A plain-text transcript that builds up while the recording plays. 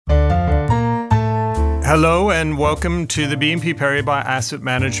Hello and welcome to the BNP Paribas Asset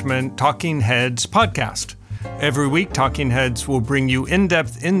Management Talking Heads podcast. Every week, Talking Heads will bring you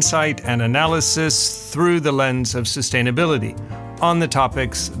in-depth insight and analysis through the lens of sustainability on the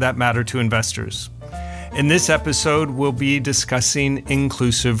topics that matter to investors. In this episode, we'll be discussing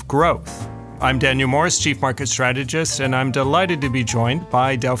inclusive growth. I'm Daniel Morris, Chief Market Strategist, and I'm delighted to be joined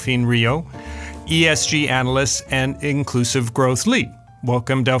by Delphine Rio, ESG Analyst and Inclusive Growth Lead.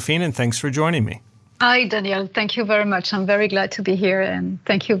 Welcome, Delphine, and thanks for joining me. Hi, Daniel. Thank you very much. I'm very glad to be here, and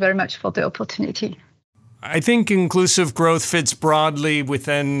thank you very much for the opportunity. I think inclusive growth fits broadly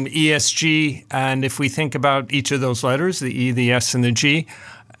within ESG, and if we think about each of those letters, the E, the S, and the G,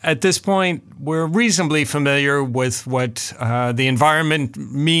 at this point, we're reasonably familiar with what the environment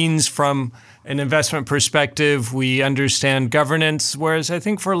means from an investment perspective. We understand governance, whereas I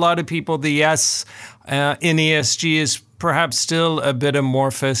think for a lot of people, the S in ESG is perhaps still a bit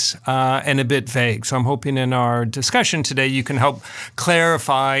amorphous and a bit vague. So I'm hoping in our discussion today, you can help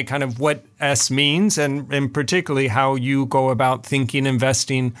clarify kind of what S means and particularly how you go about thinking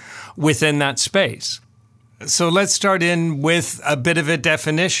investing within that space. So let's start in with a bit of a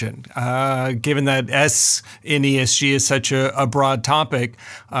definition. Given that S in ESG is such a broad topic,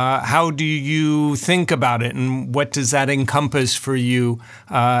 how do you think about it and what does that encompass for you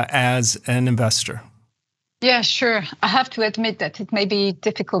as an investor? Yeah, sure. I have to admit that it may be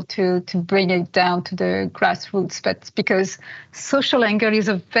difficult to bring it down to the grassroots, but because social angle is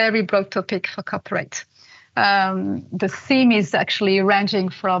a very broad topic for corporate. The theme is actually ranging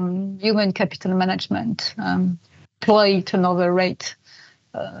from human capital management, employee turnover rate,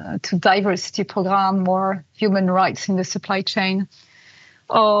 to diversity program or human rights in the supply chain,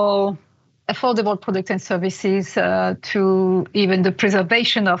 or affordable products and services, to even the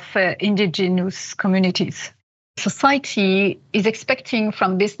preservation of indigenous communities. Society is expecting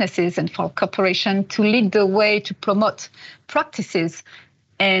from businesses and from corporations to lead the way to promote practices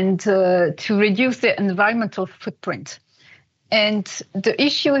and to reduce the environmental footprint. And the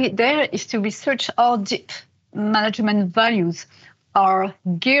issue there is to research how deep management values are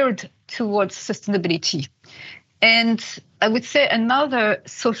geared towards sustainability. And I would say another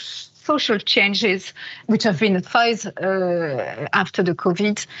social changes which have been advised after the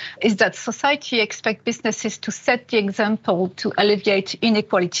COVID is that society expects businesses to set the example to alleviate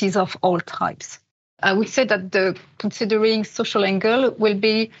inequalities of all types. I would say that considering social angle will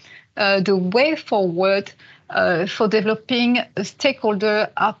be the way forward for developing a stakeholder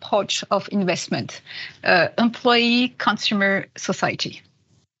approach of investment, employee, consumer, society.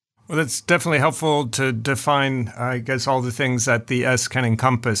 Well, that's definitely helpful to define, I guess, all the things that the S can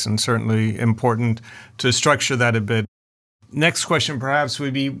encompass, and certainly important to structure that a bit. Next question perhaps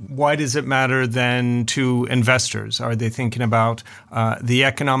would be, why does it matter then to investors? Are they thinking about the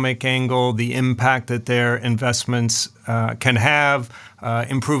economic angle, the impact that their investments can have,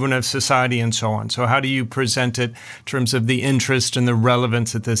 improvement of society, and so on? So how do you present it in terms of the interest and the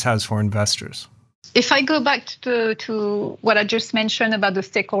relevance that this has for investors? If I go back to what I just mentioned about the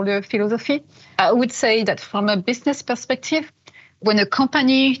stakeholder philosophy, I would say that from a business perspective, when a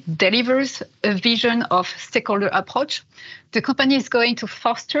company delivers a vision of stakeholder approach, the company is going to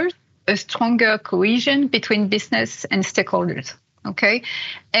foster a stronger cohesion between business and stakeholders. Okay,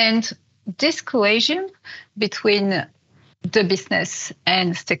 and this cohesion between the business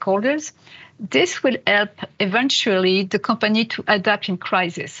and stakeholders, this will help eventually the company to adapt in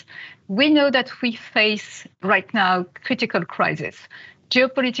crisis. We know that we face right now critical crisis,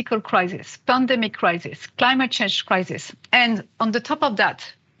 geopolitical crisis, pandemic crisis, climate change crisis. And on the top of that,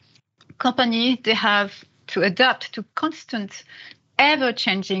 companies, they have to adapt to constant,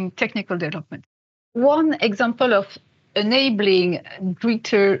 ever-changing technical development. One example of enabling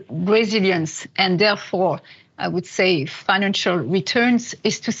greater resilience and therefore, I would say, financial returns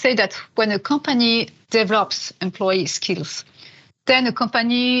is to say that when a company develops employee skills, then a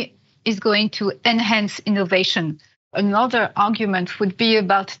company is going to enhance innovation. Another argument would be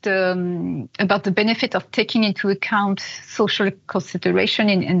about the benefit of taking into account social consideration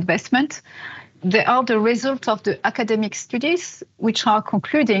in investment. They are the result of the academic studies, which are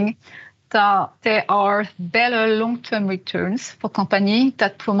concluding that there are better long-term returns for companies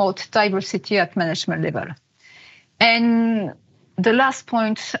that promote diversity at management level. And the last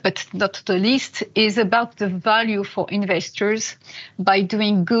point, but not the least, is about the value for investors by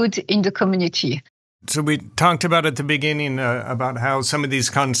doing good in the community. So we talked about at the beginning about how some of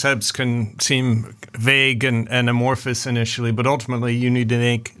these concepts can seem vague and amorphous initially, but ultimately you need to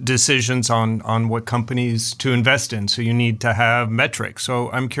make decisions on what companies to invest in. So you need to have metrics.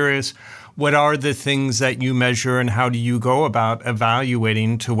 So I'm curious, what are the things that you measure and how do you go about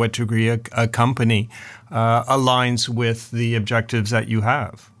evaluating to what degree a company aligns with the objectives that you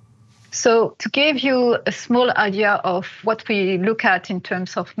have? So to give you a small idea of what we look at in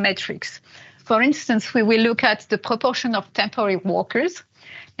terms of metrics, for instance, we will look at the proportion of temporary workers.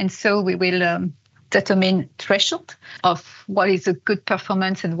 And so we will determine threshold of what is a good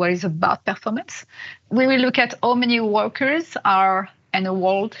performance and what is a bad performance. We will look at how many workers are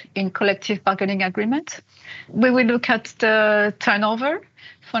enrolled in collective bargaining agreement. We will look at the turnover,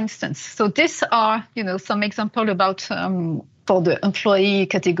 for instance. So these are, some example about for the employee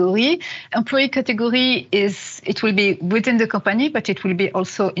category. Employee category it will be within the company, but it will be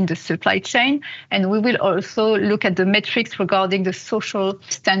also in the supply chain. And we will also look at the metrics regarding the social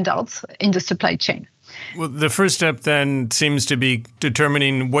standards in the supply chain. Well, the first step then seems to be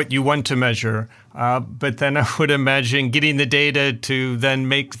determining what you want to measure. But then I would imagine getting the data to then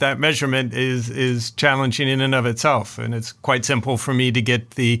make that measurement is challenging in and of itself. And it's quite simple for me to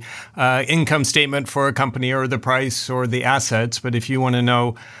get the income statement for a company or the price or the assets. But if you want to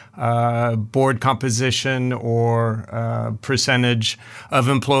know board composition or percentage of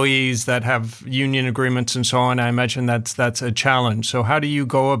employees that have union agreements and so on, I imagine that's a challenge. So how do you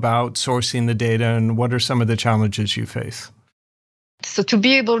go about sourcing the data and what are some of the challenges you face? So to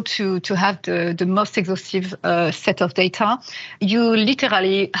be able to have the most exhaustive set of data, you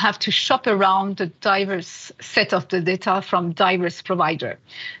literally have to shop around the diverse set of the data from diverse providers.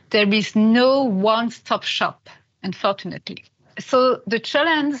 There is no one-stop shop, unfortunately. So the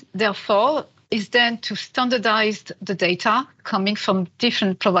challenge, therefore, is then to standardize the data coming from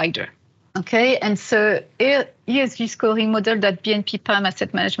different providers. Okay, and so ESG scoring model that BNP Paribas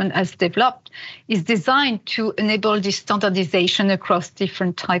Asset Management has developed is designed to enable this standardization across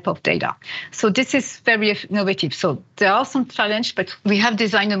different type of data. So this is very innovative. So there are some challenges, but we have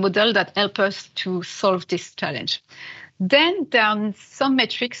designed a model that helps us to solve this challenge. Then there are some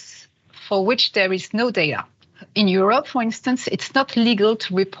metrics for which there is no data. In Europe, for instance, it's not legal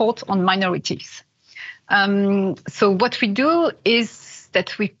to report on minorities. So what we do is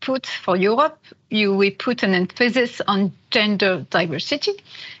that we put for Europe, we put an emphasis on gender diversity,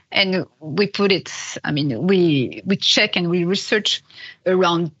 and we put it. We check and we research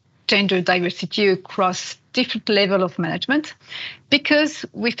around gender diversity across different levels of management, because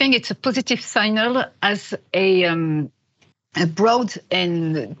we think it's a positive signal as a broad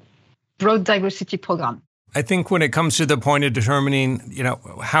diversity program. I think when it comes to the point of determining,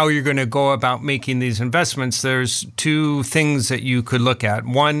 how you're going to go about making these investments, there's two things that you could look at.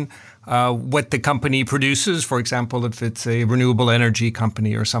 One, what the company produces, for example, if it's a renewable energy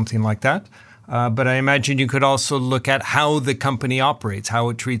company or something like that. But I imagine you could also look at how the company operates, how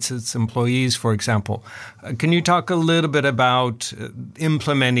it treats its employees, for example. Can you talk a little bit about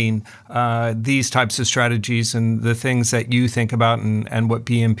implementing these types of strategies and the things that you think about and what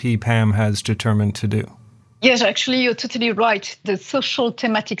BNP PAM has determined to do? Yes, actually, you're totally right. The social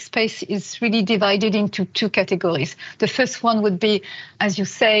thematic space is really divided into two categories. The first one would be, as you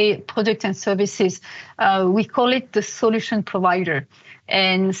say, product and services. We call it the solution provider.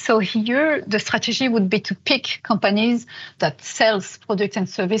 And so here, the strategy would be to pick companies that sells products and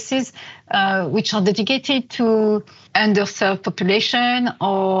services which are dedicated to underserved population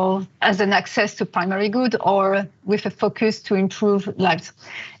or as an access to primary good or with a focus to improve lives.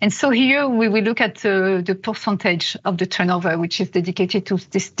 And so here we will look at the percentage of the turnover, which is dedicated to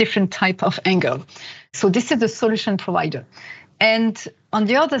this different type of angle. So this is the solution provider. And on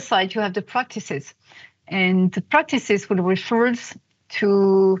the other side, you have the practices. And the practices will refer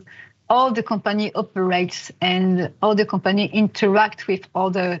to how the company operates and how the company interact with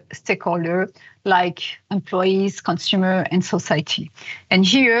other stakeholders like employees, consumer, and society. And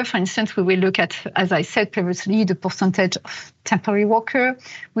here, for instance, we will look at, as I said previously, the percentage of temporary worker.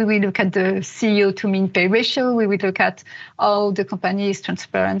 We will look at the CEO to mean pay ratio. We will look at how the company is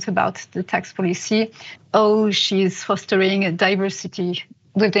transparent about the tax policy, how she is fostering a diversity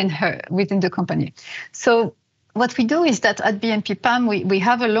within the company. So what we do is that at BNP PAM, we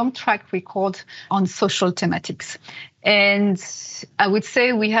have a long track record on social thematics. And I would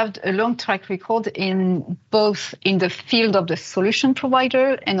say we have a long track record in both in the field of the solution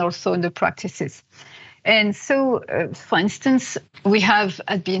provider and also in the practices. And so, for instance, we have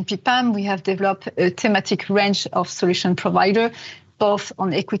at BNP PAM, we have developed a thematic range of solution provider, both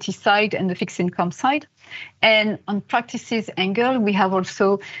on equity side and the fixed income side. And on practices angle, we have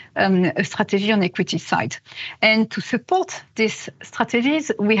also a strategy on equity side. And to support these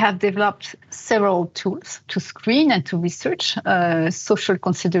strategies, we have developed several tools to screen and to research social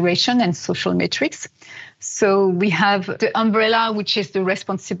consideration and social metrics. So we have the umbrella, which is the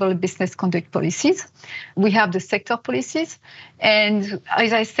responsible business conduct policies. We have the sector policies. And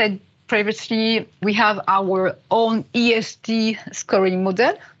as I said previously, we have our own ESG scoring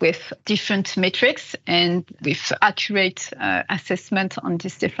model with different metrics and with accurate assessment on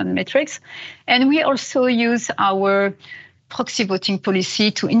these different metrics. And we also use our proxy voting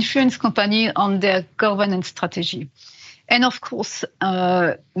policy to influence companies on their governance strategy. And of course,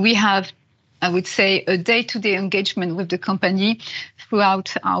 we have, I would say, a day-to-day engagement with the company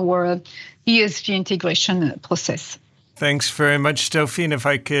throughout our ESG integration process. Thanks very much, Delphine. If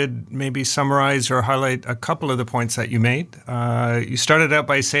I could maybe summarize or highlight a couple of the points that you made. You started out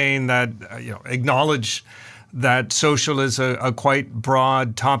by saying that, acknowledge that social is a quite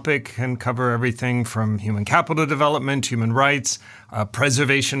broad topic and cover everything from human capital development, human rights,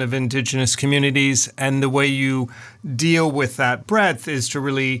 preservation of indigenous communities. And the way you deal with that breadth is to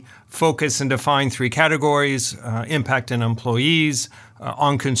really focus and define three categories: impact on employees,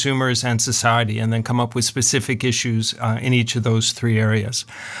 on consumers, and society, and then come up with specific issues in each of those three areas.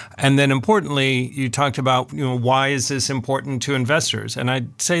 And then importantly, you talked about, why is this important to investors? And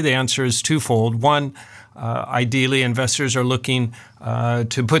I'd say the answer is twofold. One, ideally, investors are looking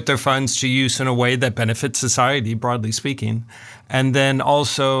to put their funds to use in a way that benefits society, broadly speaking. And then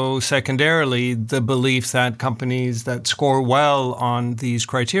also, secondarily, the belief that companies that score well on these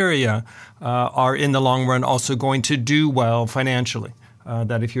criteria are, in the long run, also going to do well financially.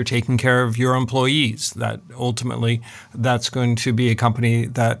 That if you're taking care of your employees, that ultimately that's going to be a company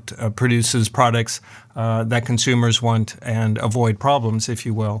that produces products that consumers want and avoid problems, if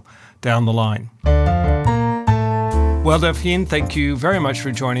you will, down the line. Well, Delphine, thank you very much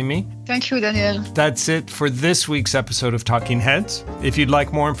for joining me. Thank you, Daniel. That's it for this week's episode of Talking Heads. If you'd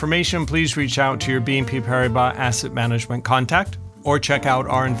like more information, please reach out to your BNP Paribas Asset Management contact or check out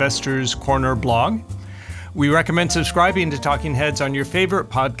our Investors Corner blog. We recommend subscribing to Talking Heads on your favorite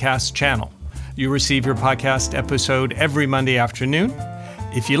podcast channel. You receive your podcast episode every Monday afternoon.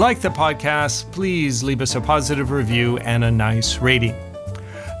 If you like the podcast, please leave us a positive review and a nice rating.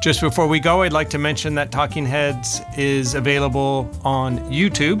 Just before we go, I'd like to mention that Talking Heads is available on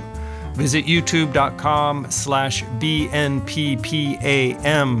YouTube. Visit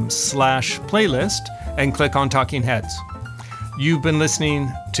youtube.com/BNPPAM/playlist and click on Talking Heads. You've been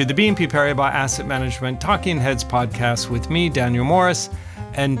listening to the BNP Paribas Asset Management Talking Heads podcast with me, Daniel Morris,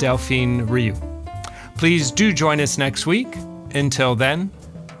 and Delphine Rioux. Please do join us next week. Until then,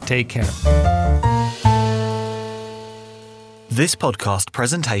 take care. This podcast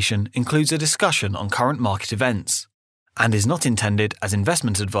presentation includes a discussion on current market events and is not intended as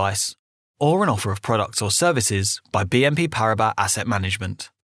investment advice or an offer of products or services by BNP Paribas Asset Management.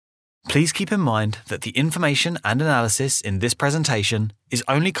 Please keep in mind that the information and analysis in this presentation is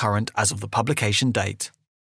only current as of the publication date.